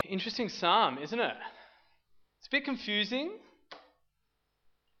Interesting psalm, isn't it? It's a bit confusing.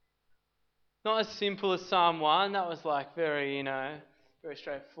 Not as simple as Psalm 1. That was like very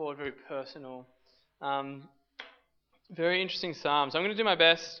straightforward, very personal. Very interesting psalm. So I'm going to do my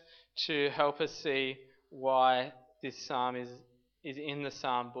best to help us see why this psalm is in the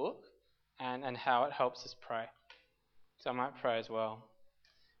psalm book and how it helps us pray. So I might pray as well.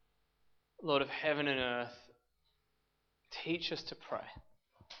 Lord of heaven and earth, teach us to pray.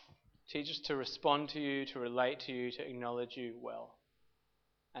 Teach us to respond to you, to relate to you, to acknowledge you well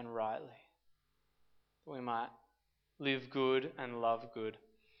and rightly. That we might live good and love good.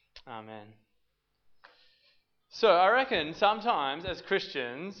 Amen. So I reckon sometimes as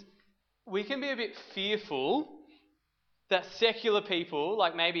Christians, we can be a bit fearful that secular people,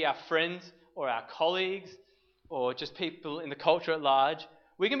 like maybe our friends or our colleagues or just people in the culture at large,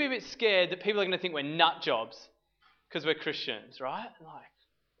 we can be a bit scared that people are going to think we're nut jobs because we're Christians, right? Like,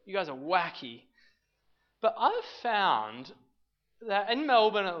 you guys are wacky. But I've found that in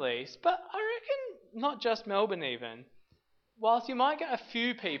Melbourne at least, but I reckon not just Melbourne even, whilst you might get a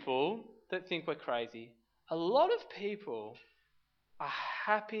few people that think we're crazy, a lot of people are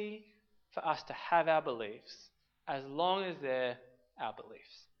happy for us to have our beliefs as long as they're our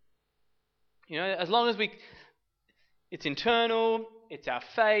beliefs. As long as it's internal, it's our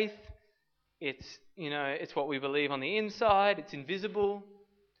faith, it's what we believe on the inside, it's invisible.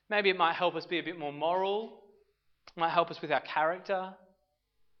 Maybe it might help us be a bit more moral. It might help us with our character.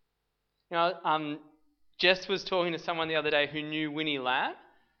 Jess was talking to someone the other day who knew Winnie Lamb,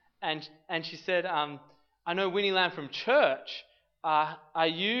 and she said, I know Winnie Lamb from church. Are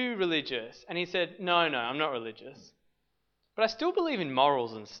you religious? And he said, no, I'm not religious. But I still believe in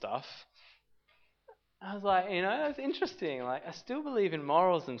morals and stuff. I was like, that's interesting. Like, I still believe in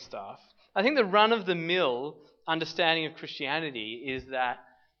morals and stuff. I think the run-of-the-mill understanding of Christianity is that,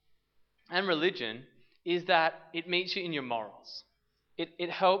 and religion, is that it meets you in your morals. It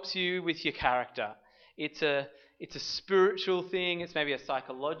helps you with your character. It's a spiritual thing. It's maybe a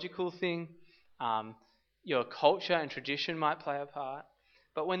psychological thing. Your culture and tradition might play a part.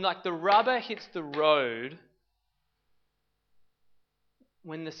 But when the rubber hits the road,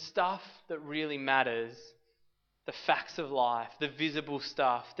 when the stuff that really matters, the facts of life, the visible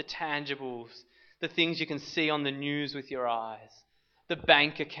stuff, the tangibles, the things you can see on the news with your eyes, the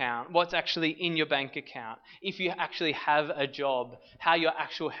bank account, what's actually in your bank account, if you actually have a job, how your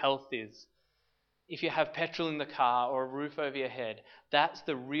actual health is, if you have petrol in the car or a roof over your head, that's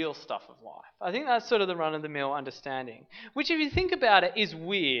the real stuff of life. I think that's sort of the run-of-the-mill understanding, which if you think about it is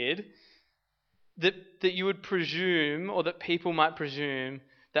weird that you would presume, or that people might presume,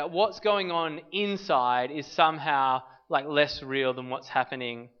 that what's going on inside is somehow less real than what's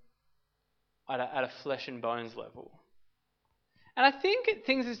happening at a flesh and bones level. And I think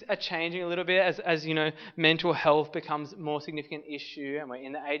things are changing a little bit as mental health becomes a more significant issue and we're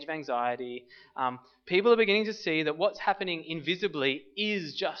in the age of anxiety. People are beginning to see that what's happening invisibly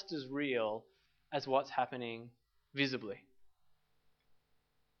is just as real as what's happening visibly.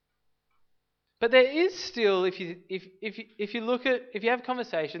 But there is still, if you have a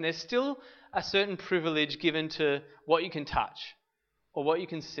conversation, there's still a certain privilege given to what you can touch, or what you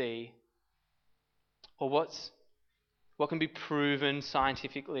can see, or what can be proven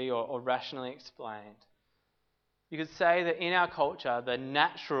scientifically or rationally explained. You could say that in our culture, the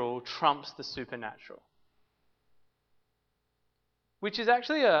natural trumps the supernatural, which is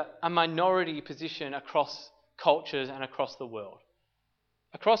actually a minority position across cultures and across the world.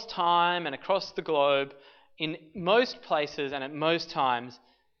 Across time and across the globe, in most places and at most times,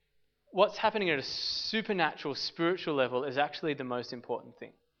 what's happening at a supernatural, spiritual level is actually the most important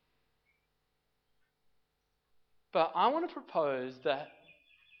thing. But I want to propose that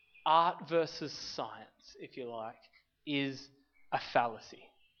art versus science, if you like, is a fallacy.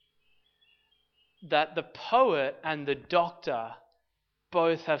 That the poet and the doctor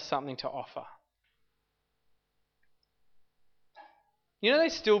both have something to offer. They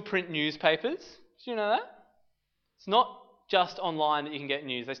still print newspapers? Do you know that? It's not just online that you can get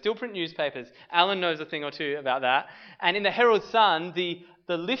news. They still print newspapers. Alan knows a thing or two about that. And in the Herald Sun, the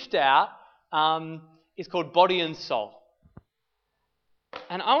lift out is called Body and Soul.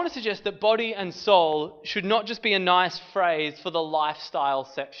 And I want to suggest that body and soul should not just be a nice phrase for the lifestyle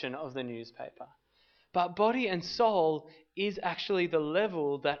section of the newspaper. But body and soul is actually the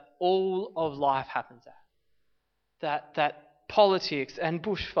level that all of life happens at. That politics and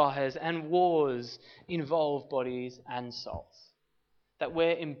bushfires and wars involve bodies and souls. That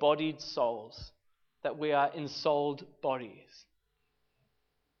we're embodied souls. That we are ensouled bodies.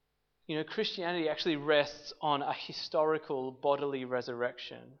 Christianity actually rests on a historical bodily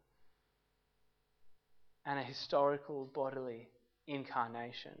resurrection and a historical bodily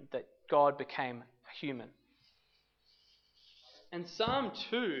incarnation, that God became a human. And Psalm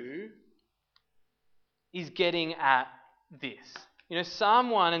 2 is getting at this. Psalm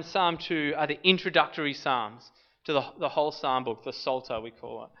 1 and Psalm 2 are the introductory psalms to the whole psalm book, the Psalter we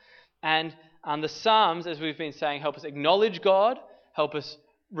call it. And the psalms, as we've been saying, help us acknowledge God, help us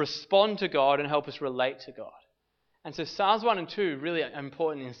respond to God, and help us relate to God. And so Psalms 1 and 2 really are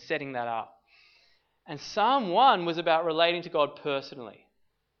important in setting that up. And Psalm 1 was about relating to God personally.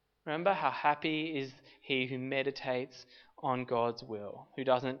 Remember how happy is he who meditates on God's will, who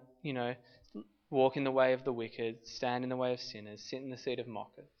doesn't, walk in the way of the wicked, stand in the way of sinners, sit in the seat of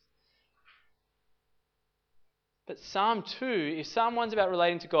mockers. But Psalm 2, if Psalm 1 is about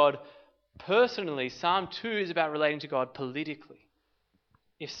relating to God personally, Psalm 2 is about relating to God politically.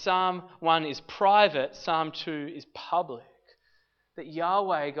 If Psalm 1 is private, Psalm 2 is public. That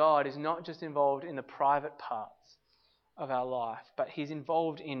Yahweh, God, is not just involved in the private parts of our life, but he's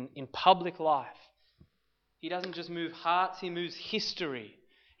involved in public life. He doesn't just move hearts, he moves history.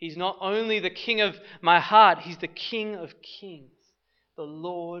 He's not only the king of my heart, he's the King of kings, the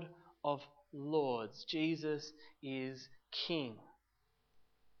Lord of lords. Jesus is King.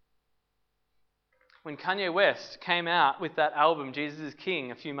 When Kanye West came out with that album, Jesus is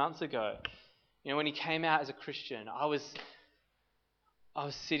King, a few months ago, when he came out as a Christian, I was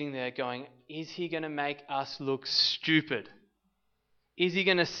sitting there going, is he going to make us look stupid? Is he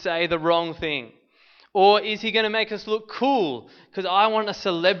going to say the wrong thing? Or is he going to make us look cool? Because I want a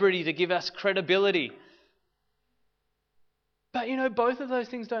celebrity to give us credibility. But both of those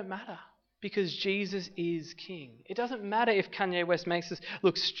things don't matter, because Jesus is King. It doesn't matter if Kanye West makes us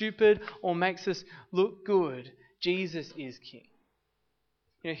look stupid or makes us look good. Jesus is King.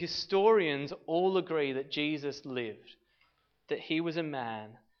 Historians all agree that Jesus lived, that he was a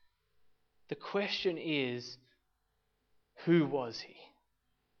man. The question is, who was he?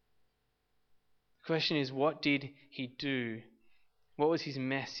 The question is, what did he do? What was his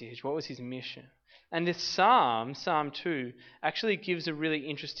message? What was his mission? And this Psalm 2, actually gives a really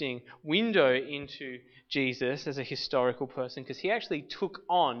interesting window into Jesus as a historical person, because he actually took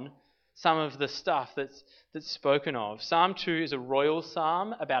on some of the stuff that's spoken of. Psalm 2 is a royal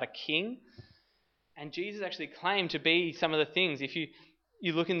psalm about a king, and Jesus actually claimed to be some of the things. If you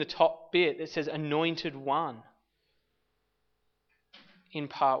look in the top bit, it says Anointed One in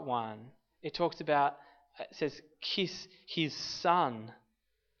part 1. It says kiss his son.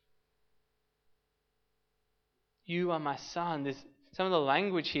 You are my son. Some of the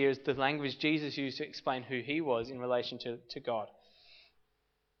language here is the language Jesus used to explain who he was in relation to God.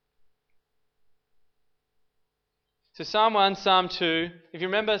 So Psalm 1, Psalm 2. If you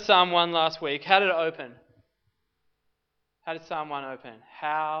remember Psalm 1 last week, how did it open? How did Psalm 1 open?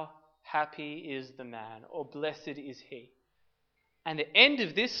 How happy is the man, or blessed is he. And the end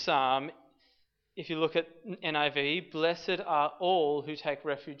of this psalm, if you look at NIV, blessed are all who take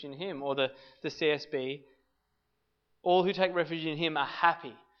refuge in him, or the CSB, all who take refuge in him are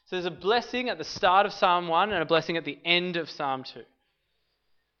happy. So there's a blessing at the start of Psalm 1 and a blessing at the end of Psalm 2.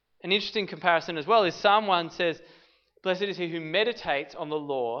 An interesting comparison as well is Psalm 1 says, blessed is he who meditates on the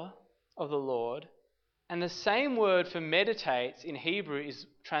law of the Lord. And the same word for meditates in Hebrew is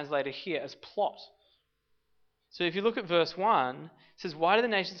translated here as plot. So if you look at verse 1, it says, why do the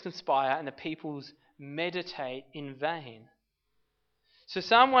nations conspire and the peoples meditate in vain? So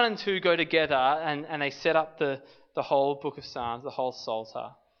Psalm 1 and 2 go together and they set up the whole book of Psalms, the whole Psalter.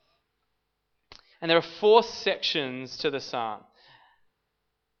 And there are 4 sections to the psalm.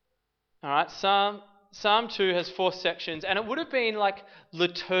 All right, Psalm 2 has 4 sections, and it would have been like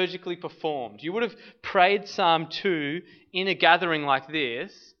liturgically performed. You would have prayed Psalm 2 in a gathering like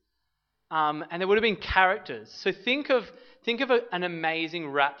this, and there would have been characters. So think of an amazing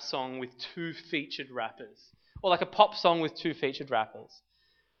rap song with 2 featured rappers, or like a pop song with 2 featured rappers.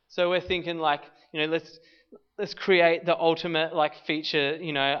 So we're thinking like, let's create the ultimate like feature.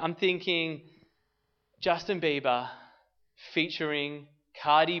 I'm thinking Justin Bieber featuring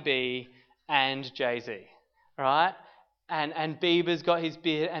Cardi B and Jay-Z, right? And Bieber's got his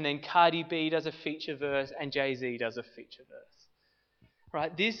bit, and then Cardi B does a feature verse, and Jay-Z does a feature verse,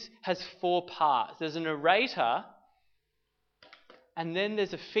 right? This has 4 parts. There's a narrator, and then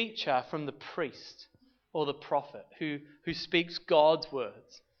there's a feature from the priest or the prophet who speaks God's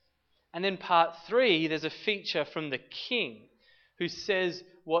words. And then part 3, there's a feature from the king who says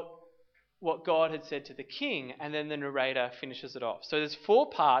what God had said to the king, and then the narrator finishes it off. So there's 4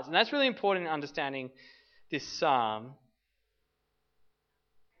 parts, and that's really important in understanding this psalm.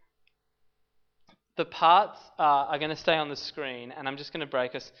 The parts are going to stay on the screen, and I'm just going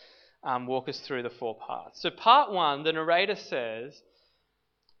to walk us through the 4 parts. So part 1, the narrator says,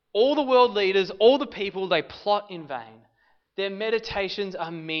 all the world leaders, all the people, they plot in vain. Their meditations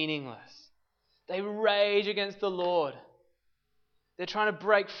are meaningless. They rage against the Lord. They're trying to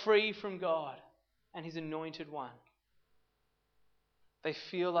break free from God and His anointed one. They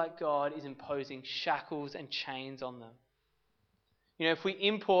feel like God is imposing shackles and chains on them. If we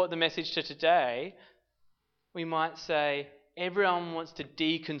import the message to today, we might say everyone wants to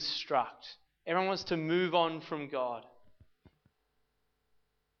deconstruct. Everyone wants to move on from God.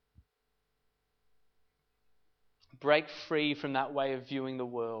 Break free from that way of viewing the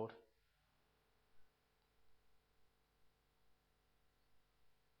world.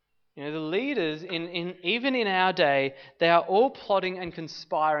 The leaders, even in our day, they are all plotting and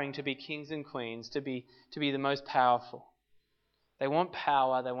conspiring to be kings and queens, to be the most powerful. They want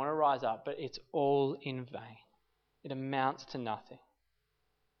power, they want to rise up, but it's all in vain. It amounts to nothing.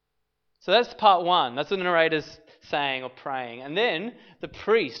 So that's part 1. That's what the narrator's saying or praying. And then the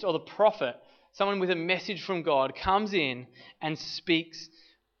priest or the prophet, someone with a message from God, comes in and speaks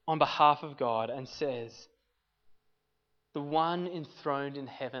on behalf of God and says, the one enthroned in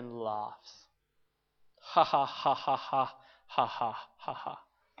heaven laughs. Ha ha ha ha ha ha ha ha ha.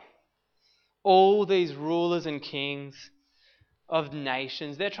 All these rulers and kings of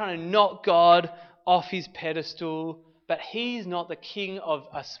nations, they're trying to knock God off His pedestal, but He's not the king of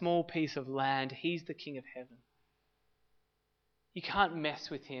a small piece of land. He's the king of heaven. You can't mess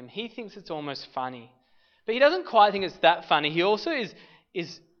with Him. He thinks it's almost funny. But He doesn't quite think it's that funny. He also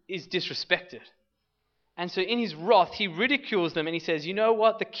is disrespected. And so in His wrath, He ridicules them and He says, you know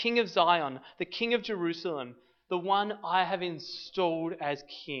what? The King of Zion, the King of Jerusalem, the one I have installed as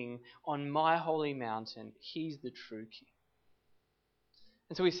king on my holy mountain, He's the true king.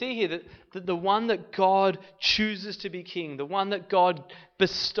 And so we see here that the one that God chooses to be king, the one that God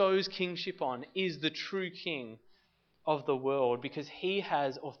bestows kingship on, is the true king of the world, because He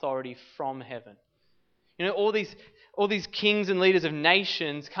has authority from heaven. All these kings and leaders of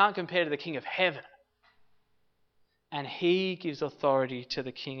nations can't compare to the King of heaven. And He gives authority to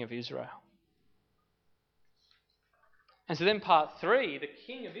the King of Israel. And so then part 3, the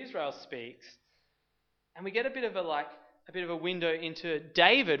King of Israel speaks, and we get a bit of a window into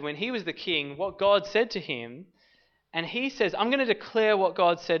David when he was the king, what God said to him. And he says, I'm going to declare what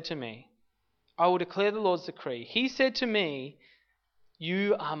God said to me. I will declare the Lord's decree. He said to me,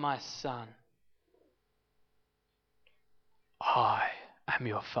 you are my son. I am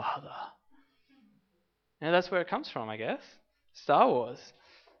your father. Now that's where it comes from, I guess. Star Wars.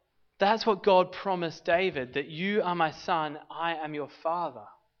 That's what God promised David, that you are my son, I am your father.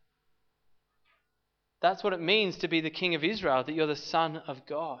 That's what it means to be the king of Israel, that you're the son of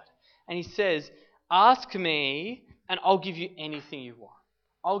God. And He says, ask me and I'll give you anything you want.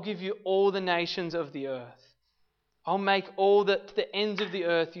 I'll give you all the nations of the earth. I'll make all the ends of the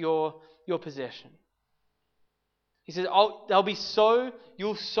earth your possession. He says,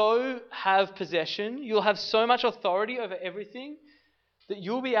 you'll so have possession, you'll have so much authority over everything that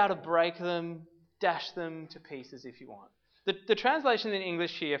you'll be able to break them, dash them to pieces if you want. The translation in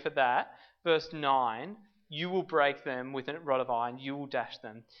English here for that, verse 9, you will break them with a rod of iron, you will dash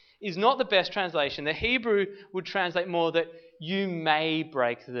them, is not the best translation. The Hebrew would translate more that you may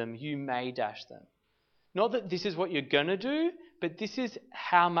break them, you may dash them. Not that this is what you're going to do, but this is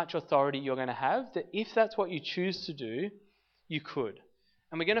how much authority you're going to have, that if that's what you choose to do, you could.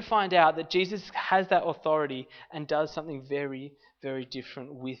 And we're going to find out that Jesus has that authority and does something very, very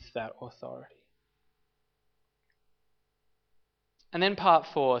different with that authority. And then part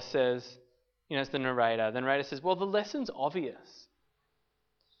 4 says, it's the narrator. The narrator says, well, the lesson's obvious.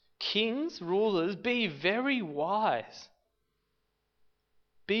 Kings, rulers, be very wise.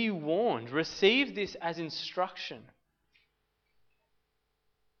 Be warned. Receive this as instruction.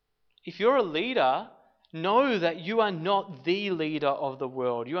 If you're a leader, know that you are not the leader of the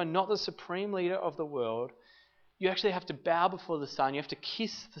world. You are not the supreme leader of the world. You actually have to bow before the Son. You have to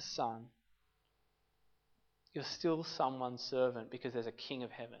kiss the Son. You're still someone's servant because there's a King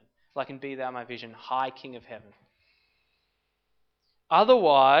of heaven. Like in Be Thou My Vision, High King of heaven.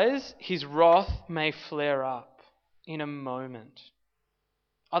 Otherwise, His wrath may flare up in a moment.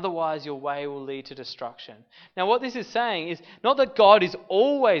 Otherwise, your way will lead to destruction. Now, what this is saying is not that God is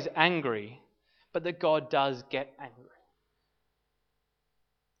always angry, but that God does get angry.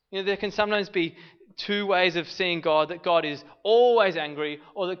 There can sometimes be two ways of seeing God, that God is always angry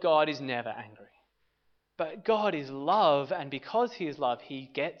or that God is never angry. But God is love, and because He is love,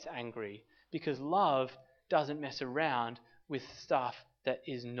 He gets angry, because love doesn't mess around with stuff that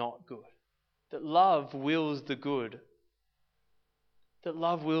is not good. that love wills the good. That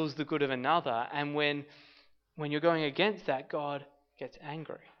love wills the good of another. And when you're going against that, God gets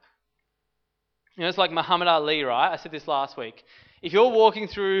angry. It's like Muhammad Ali, right? I said this last week. If you're walking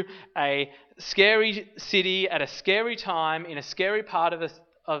through a scary city at a scary time in a scary part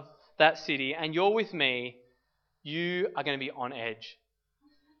of that city and you're with me, you are going to be on edge.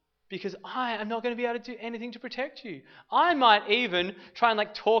 Because I am not going to be able to do anything to protect you. I might even try and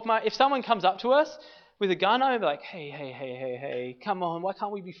talk if someone comes up to us with a gun, I'll be like, hey, come on, why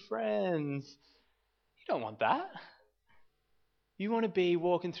can't we be friends? You don't want that. You want to be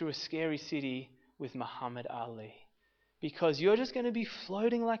walking through a scary city with Muhammad Ali. Because you're just going to be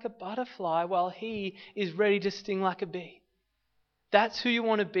floating like a butterfly while he is ready to sting like a bee. That's who you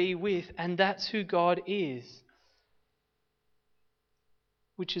want to be with, and that's who God is.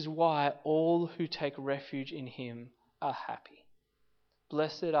 Which is why all who take refuge in him are happy.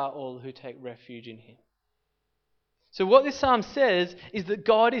 Blessed are all who take refuge in him. So what this psalm says is that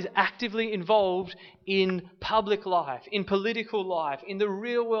God is actively involved in public life, in political life, in the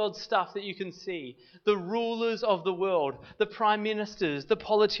real world stuff that you can see. The rulers of the world, the prime ministers, the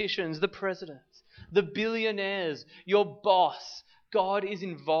politicians, the presidents, the billionaires, your boss. God is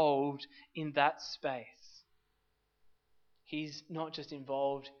involved in that space. He's not just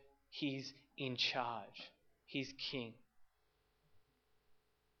involved, he's in charge. He's king.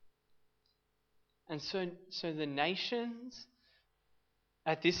 And so the nations,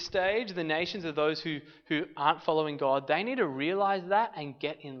 at this stage, the nations are those who aren't following God. They need to realize that and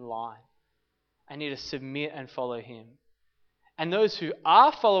get in line. And need to submit and follow him. And those who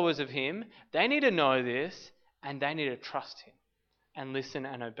are followers of him, they need to know this and they need to trust him and listen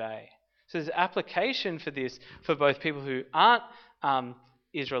and obey. So there's application for this for both people who aren't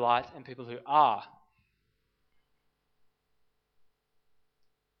Israelites and people who are.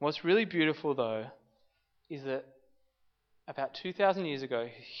 What's really beautiful, though, is that about 2,000 years ago,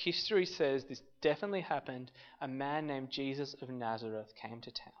 history says this definitely happened. A man named Jesus of Nazareth came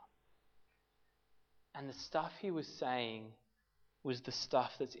to town. And the stuff he was saying was the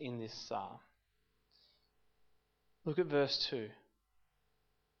stuff that's in this psalm. Look at verse 2.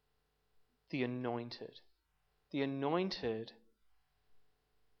 The anointed. The anointed,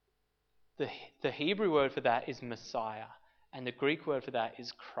 the Hebrew word for that is Messiah, and the Greek word for that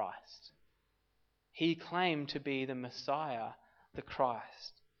is Christ. He claimed to be the Messiah, the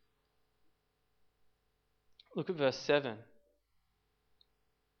Christ. Look at verse 7.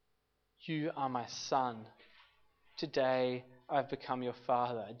 You are my son. Today I've become your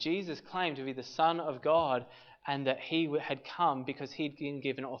father. Jesus claimed to be the Son of God and that he had come because he'd been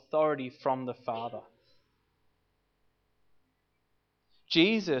given authority from the Father.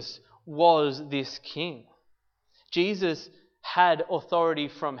 Jesus was this king. Jesus had authority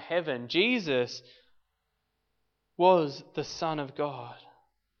from heaven. Jesus was the Son of God.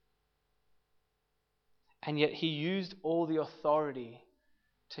 And yet he used all the authority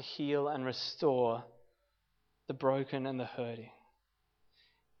to heal and restore the broken and the hurting.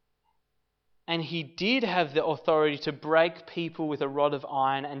 And he did have the authority to break people with a rod of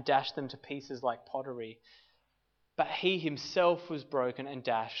iron and dash them to pieces like pottery. But he himself was broken and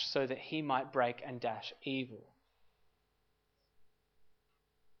dashed so that he might break and dash evil.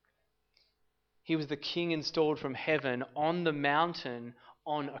 He was the king installed from heaven on the mountain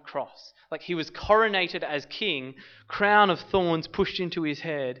on a cross. Like he was coronated as king, crown of thorns pushed into his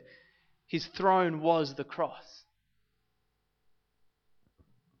head. His throne was the cross.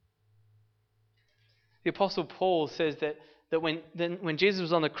 The Apostle Paul says that when Jesus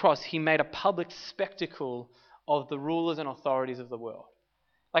was on the cross, he made a public spectacle of the rulers and authorities of the world.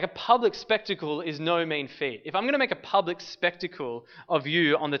 Like a public spectacle is no mean feat. If I'm going to make a public spectacle of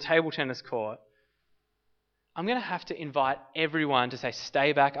you on the table tennis court, I'm going to have to invite everyone to say,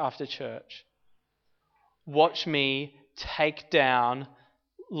 stay back after church. Watch me take down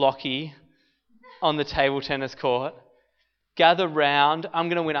Lockie on the table tennis court. Gather round. I'm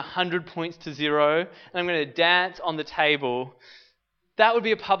going to win 100 points to 0. And I'm going to dance on the table. That would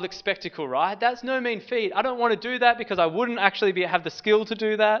be a public spectacle, right? That's no mean feat. I don't want to do that because I wouldn't actually have the skill to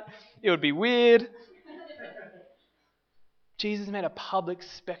do that. It would be weird. Jesus made a public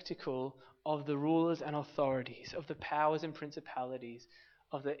spectacle of the rulers and authorities, of the powers and principalities,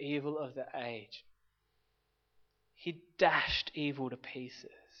 of the evil of the age. He dashed evil to pieces,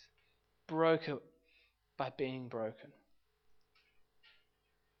 broke it by being broken.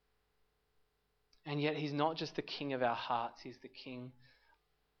 And yet he's not just the king of our hearts, he's the king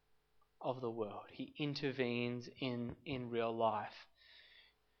of the world. He intervenes in real life.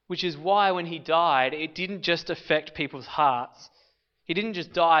 Which is why when he died, it didn't just affect people's hearts. He didn't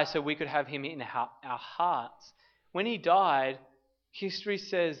just die so we could have him in our hearts. When he died, history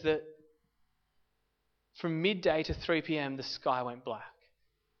says that from midday to 3 p.m. the sky went black.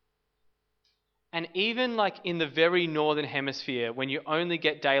 And even like in the very northern hemisphere, when you only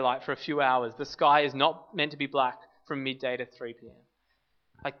get daylight for a few hours, the sky is not meant to be black from midday to 3 p.m.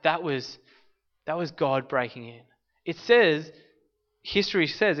 Like that was God breaking in. It says, history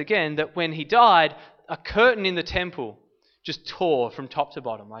says again, that when he died, a curtain in the temple just tore from top to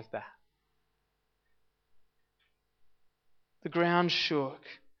bottom like that. The ground shook.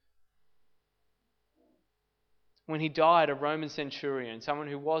 When he died, a Roman centurion, someone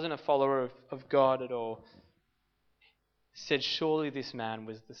who wasn't a follower of God at all, said, surely this man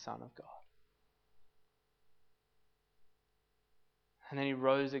was the Son of God. And then he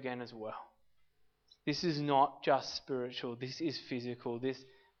rose again as well. This is not just spiritual, this is physical. This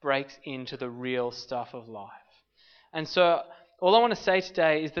breaks into the real stuff of life. And so all I want to say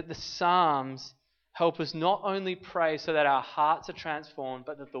today is that the Psalms help us not only pray so that our hearts are transformed,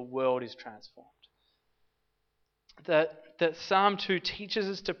 but that the world is transformed. That Psalm 2 teaches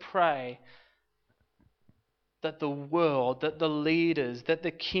us to pray that the world, that the leaders, that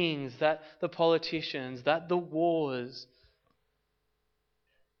the kings, that the politicians, that the wars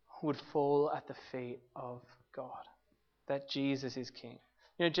would fall at the feet of God. That Jesus is King.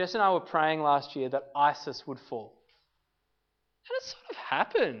 You know, Jess and I were praying last year that ISIS would fall. And it sort of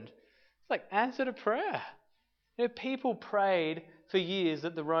happened. It's like answer to prayer. You know, people prayed for years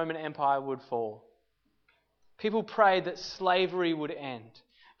that the Roman Empire would fall. People prayed that slavery would end.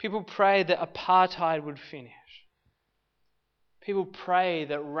 People prayed that apartheid would finish. People pray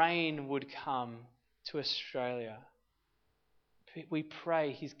that rain would come to Australia. We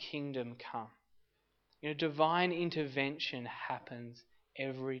pray his kingdom come. You know, divine intervention happens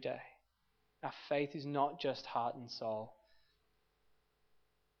every day. Our faith is not just heart and soul.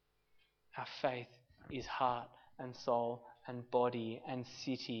 Our faith is heart and soul and body and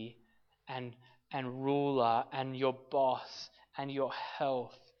city and ruler and your boss and your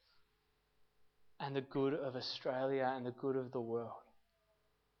health and the good of Australia and the good of the world.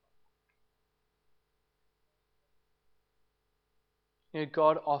 You know,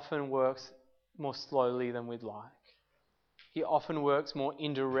 God often works more slowly than we'd like. He often works more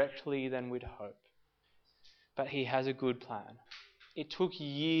indirectly than we'd hope. But he has a good plan. It took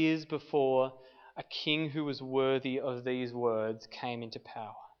years before a king who was worthy of these words came into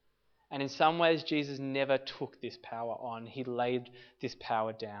power. And in some ways, Jesus never took this power on. He laid this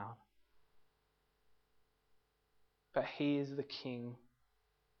power down. But he is the king.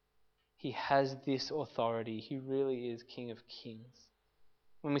 He has this authority. He really is King of Kings.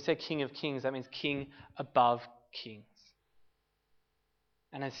 When we say King of Kings, that means king above kings.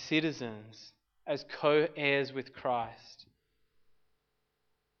 And as citizens, as co-heirs with Christ,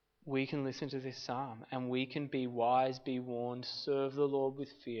 we can listen to this psalm and we can be wise, be warned, serve the Lord with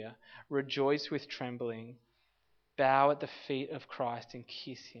fear, rejoice with trembling, bow at the feet of Christ and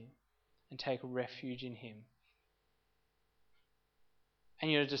kiss him and take refuge in him. And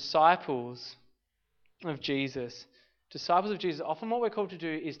you know, disciples of Jesus, often what we're called to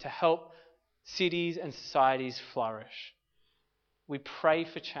do is to help cities and societies flourish. We pray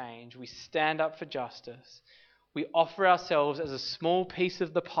for change. We stand up for justice. We offer ourselves as a small piece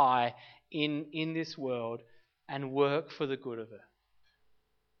of the pie in this world and work for the good of it.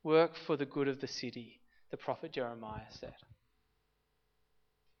 Work for the good of the city, the prophet Jeremiah said.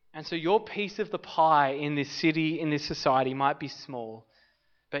 And so your piece of the pie in this city, in this society might be small,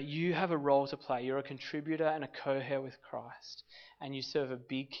 but you have a role to play. You're a contributor and a co-heir with Christ. And you serve a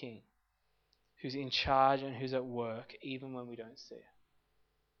big king who's in charge and who's at work even when we don't see it.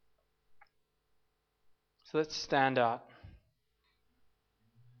 So let's stand up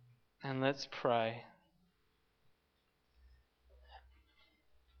and let's pray.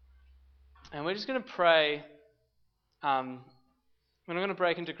 And we're just going to pray. We're not going to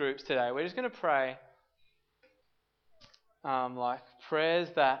break into groups today. We're just going to pray like prayers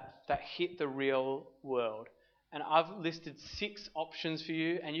that hit the real world. And I've listed 6 options for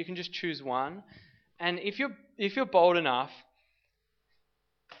you, and you can just choose one. And if you're bold enough,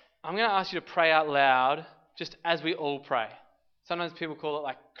 I'm going to ask you to pray out loud, just as we all pray. Sometimes people call it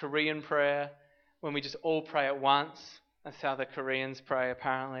like Korean prayer, when we just all pray at once. That's how the Koreans pray,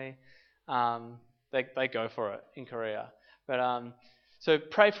 apparently. They go for it in Korea. But so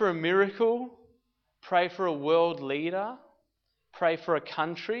pray for a miracle, pray for a world leader, pray for a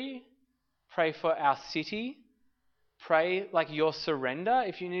country, pray for our city, pray like your surrender,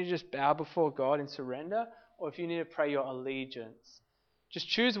 if you need to just bow before God in surrender, or if you need to pray your allegiance. Just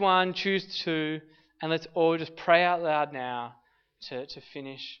choose one, choose 2, and let's all just pray out loud now to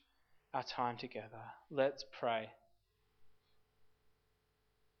finish our time together. Let's pray.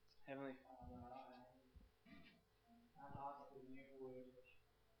 Heavenly Father, I ask that you would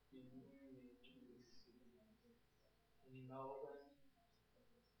renew me through this city in Melbourne,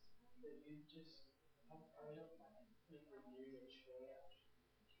 that you just, I pray that you renew your church,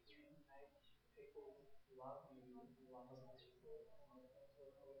 that you make people love you and love other people. So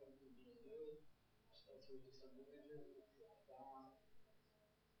I pray that we be healed, those who are disillusioned, down,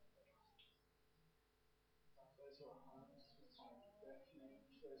 those who are homeless will find refuge,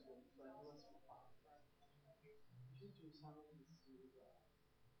 those who are friendless will find friends. You just do something in this city, God.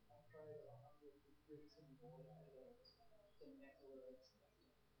 I pray that under the bricks and mortar, the networks,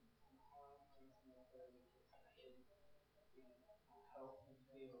 and homes, and I pray that you actually help and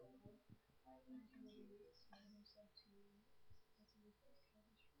heal. Amen. Jesus.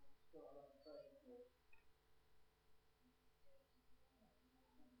 God, I pray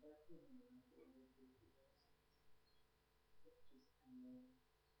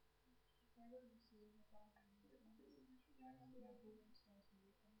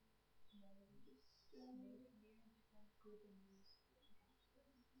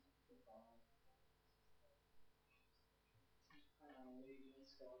for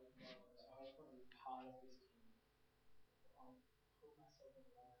allegiance, God, and I just want to be part of this kingdom. I put myself in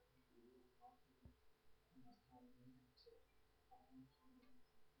line with you and not you. And I come into I'm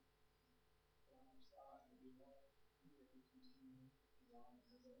but I'm just asking you that you continue to line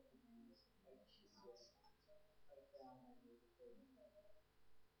yourself with you. I kiss your son. I bow my knee before you. I pray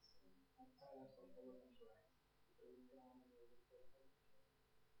that's what all of them pray. That we bow my knee before you.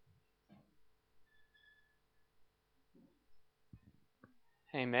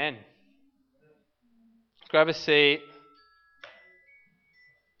 Amen. Grab a seat,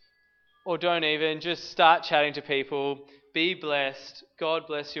 or don't even, just start chatting to people. Be blessed. God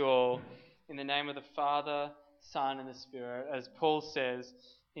bless you all. In the name of the Father, Son, and the Spirit, as Paul says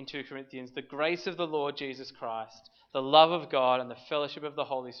in 2 Corinthians, the grace of the Lord Jesus Christ, the love of God, and the fellowship of the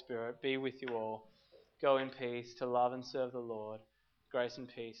Holy Spirit be with you all. Go in peace to love and serve the Lord. Grace and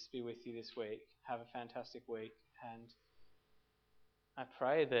peace be with you this week. Have a fantastic week. And I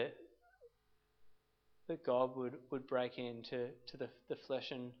pray that God would break into the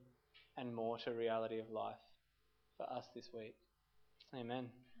flesh and mortar reality of life for us this week. Amen.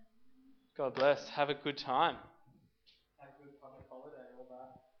 God bless. Have a good time. Have a good public holiday, all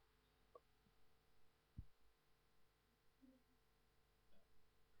that.